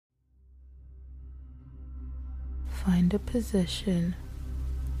Find a position,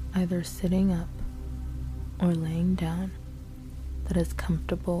 either sitting up or laying down, that is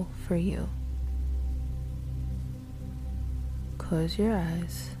comfortable for you. Close your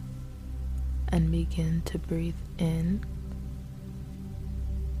eyes and begin to breathe in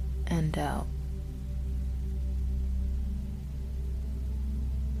and out.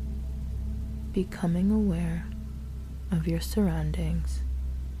 Becoming aware of your surroundings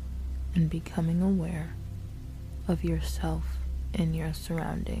and becoming aware of yourself in your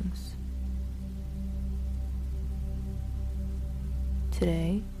surroundings.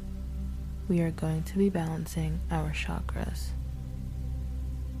 Today, we are going to be balancing our chakras.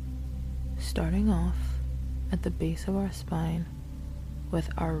 Starting off at the base of our spine with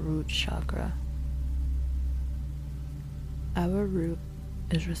our root chakra. Our root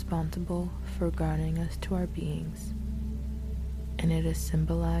is responsible for grounding us to our beings, and it is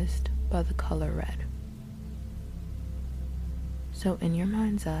symbolized by the color red. So in your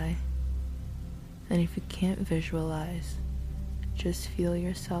mind's eye, and if you can't visualize, just feel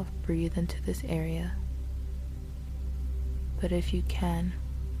yourself breathe into this area. But if you can,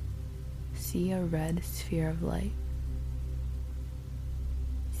 see a red sphere of light.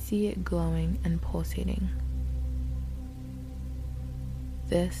 See it glowing and pulsating.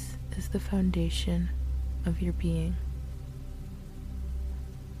 This is the foundation of your being.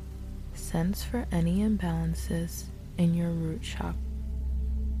 Sense for any imbalances in your root chakra.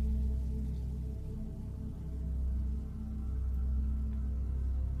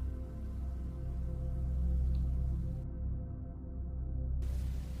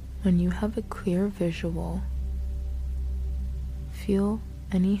 When you have a clear visual, feel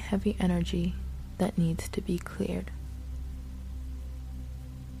any heavy energy that needs to be cleared.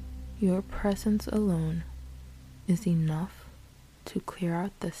 Your presence alone is enough to clear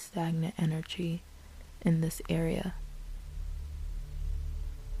out the stagnant energy in this area.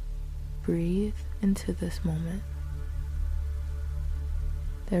 Breathe into this moment.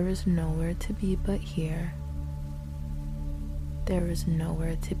 There is nowhere to be but here. There is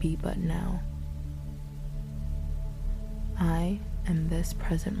nowhere to be but now. I am this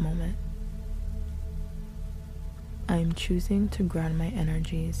present moment. I am choosing to ground my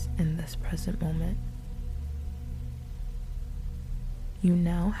energies in this present moment. You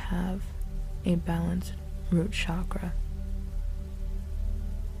now have a balanced root chakra.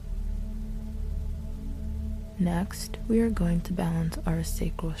 Next, we are going to balance our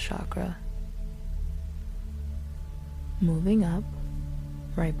sacral chakra. Moving up,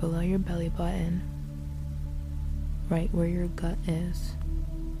 right below your belly button, right where your gut is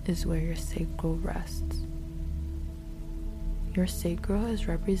where your sacral rests. Your sacral is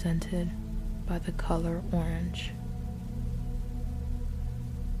represented by the color orange.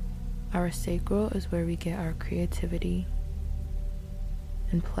 Our sacral is where we get our creativity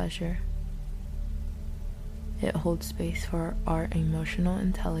and pleasure. It holds space for our emotional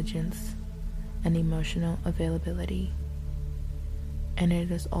intelligence and emotional availability. And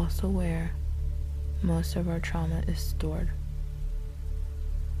it is also where most of our trauma is stored.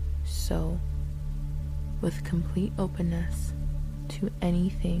 So, with complete openness to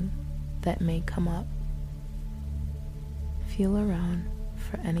anything that may come up, feel around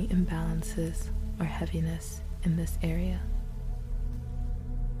for any imbalances or heaviness in this area.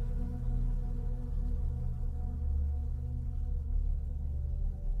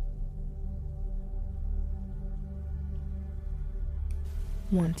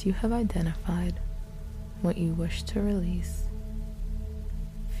 Once you have identified what you wish to release,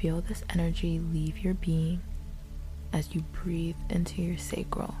 feel this energy leave your being as you breathe into your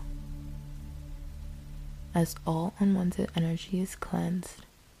sacral. As all unwanted energy is cleansed,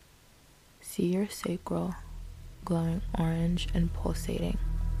 see your sacral glowing orange and pulsating.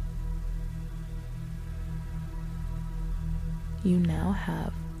 You now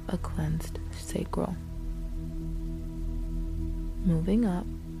have a cleansed sacral. Moving up,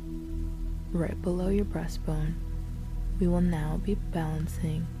 right below your breastbone, we will now be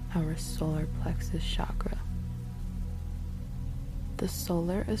balancing our solar plexus chakra. The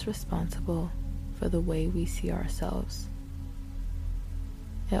solar is responsible for the way we see ourselves.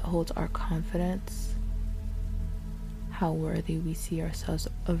 It holds our confidence, how worthy we see ourselves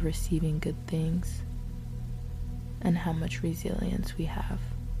of receiving good things, and how much resilience we have.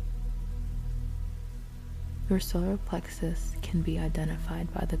 Your solar plexus can be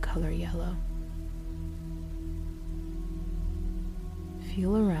identified by the color yellow.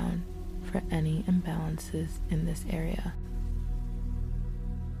 Feel around for any imbalances in this area.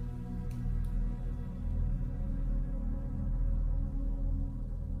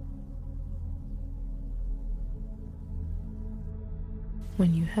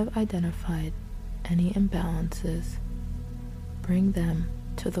 When you have identified any imbalances, bring them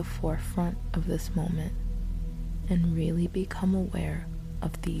to the forefront of this moment and really become aware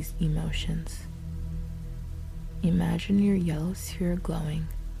of these emotions. Imagine your yellow sphere glowing.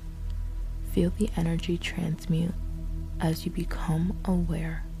 Feel the energy transmute as you become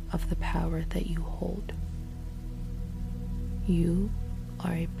aware of the power that you hold. You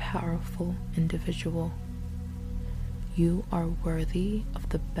are a powerful individual. You are worthy of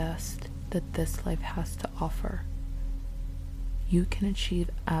the best that this life has to offer. You can achieve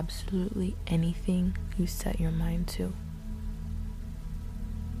absolutely anything you set your mind to.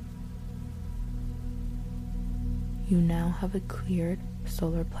 You now have a cleared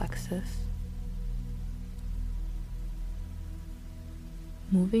solar plexus.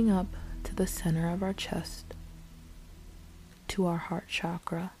 Moving up to the center of our chest, to our heart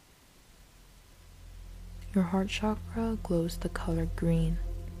chakra. Your heart chakra glows the color green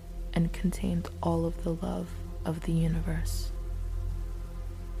and contains all of the love of the universe.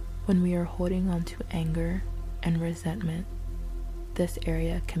 When we are holding on to anger and resentment, this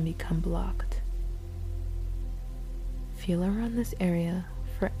area can become blocked. Feel around this area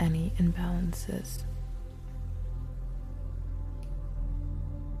for any imbalances.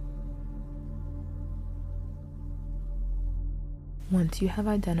 Once you have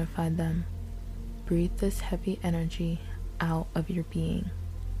identified them, breathe this heavy energy out of your being,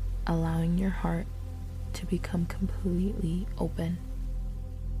 allowing your heart to become completely open.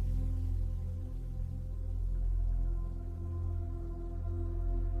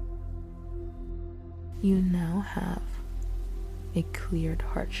 You now have a cleared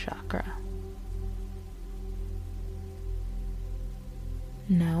heart chakra.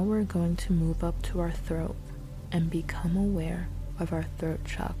 Now we're going to move up to our throat and become aware of our throat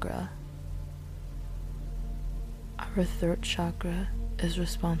chakra. Our throat chakra is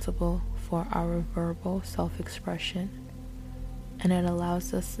responsible for our verbal self-expression, and it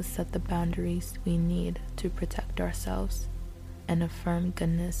allows us to set the boundaries we need to protect ourselves and affirm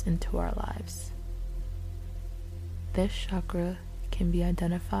goodness into our lives. This chakra can be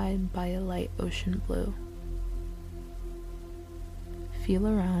identified by a light ocean blue. Feel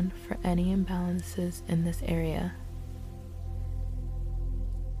around for any imbalances in this area.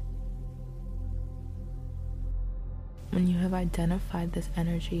 When you have identified this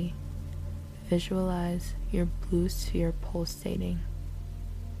energy, visualize your blue sphere pulsating.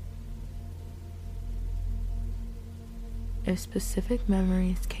 If specific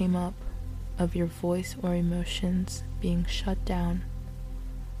memories came up of your voice or emotions being shut down,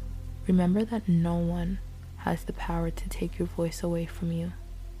 remember that no one has the power to take your voice away from you.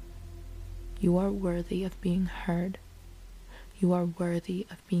 You are worthy of being heard. You are worthy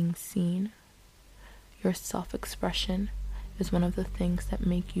of being seen. Your self-expression is one of the things that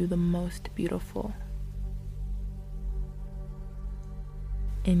make you the most beautiful.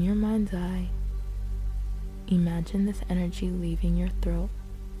 In your mind's eye, imagine this energy leaving your throat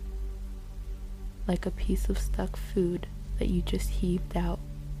like a piece of stuck food that you just heaved out,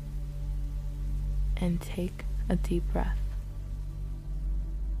 and take a deep breath.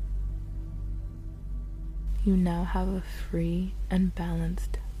 You now have a free and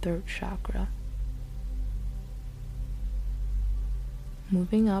balanced throat chakra.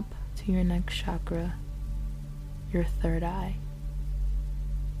 Moving up to your next chakra, your third eye.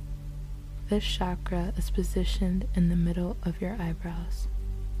 This chakra is positioned in the middle of your eyebrows.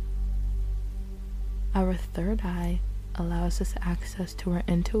 Our third eye allows us access to our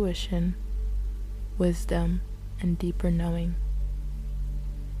intuition, wisdom, and deeper knowing.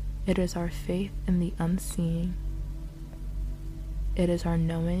 It is our faith in the unseen. It is our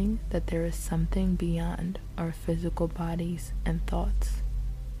knowing that there is something beyond our physical bodies and thoughts.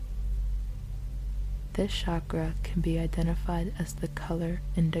 This chakra can be identified as the color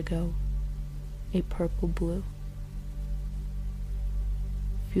indigo, a purple blue.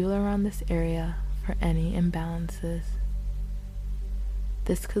 Feel around this area for any imbalances.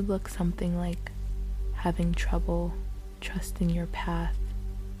 This could look something like having trouble trusting your path,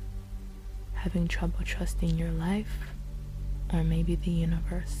 having trouble trusting your life, or maybe the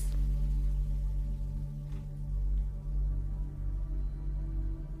universe.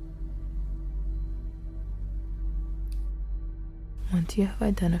 Once you have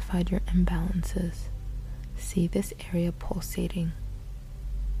identified your imbalances, see this area pulsating.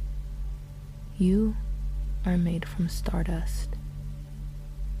 You are made from stardust.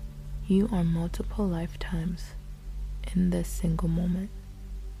 You are multiple lifetimes in this single moment.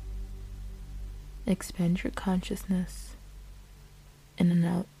 Expand your consciousness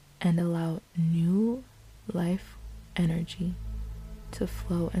and allow new life energy to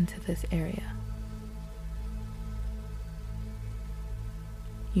flow into this area.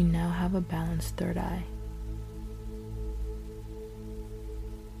 You now have a balanced third eye.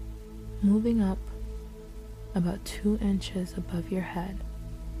 Moving up about 2 inches above your head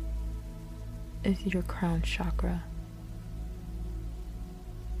is your crown chakra.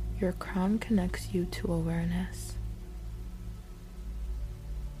 Your crown connects you to awareness.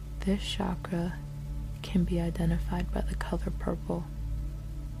 This chakra can be identified by the color purple.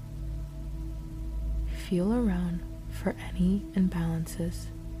 Feel around for any imbalances.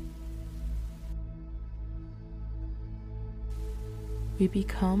 We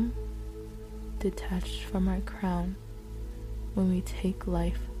become detached from our crown when we take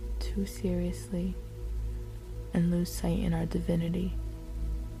life too seriously and lose sight in our divinity.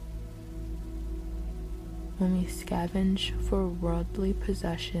 When we scavenge for worldly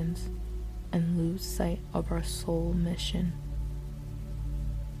possessions and lose sight of our soul mission.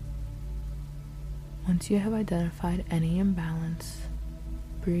 Once you have identified any imbalance,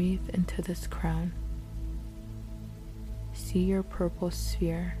 breathe into this crown. See your purple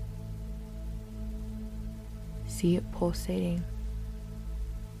sphere. See it pulsating.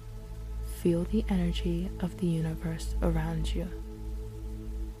 Feel the energy of the universe around you.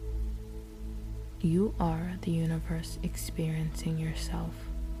 You are the universe experiencing yourself.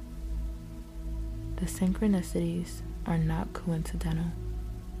 The synchronicities are not coincidental.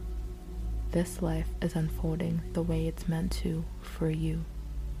 This life is unfolding the way it's meant to for you.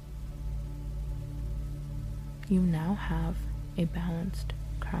 You now have a balanced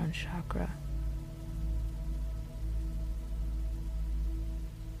crown chakra.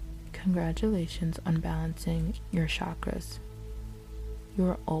 Congratulations on balancing your chakras. You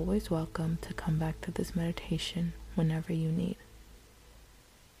are always welcome to come back to this meditation whenever you need.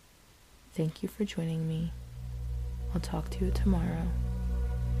 Thank you for joining me. I'll talk to you tomorrow,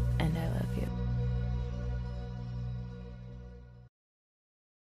 and I love you.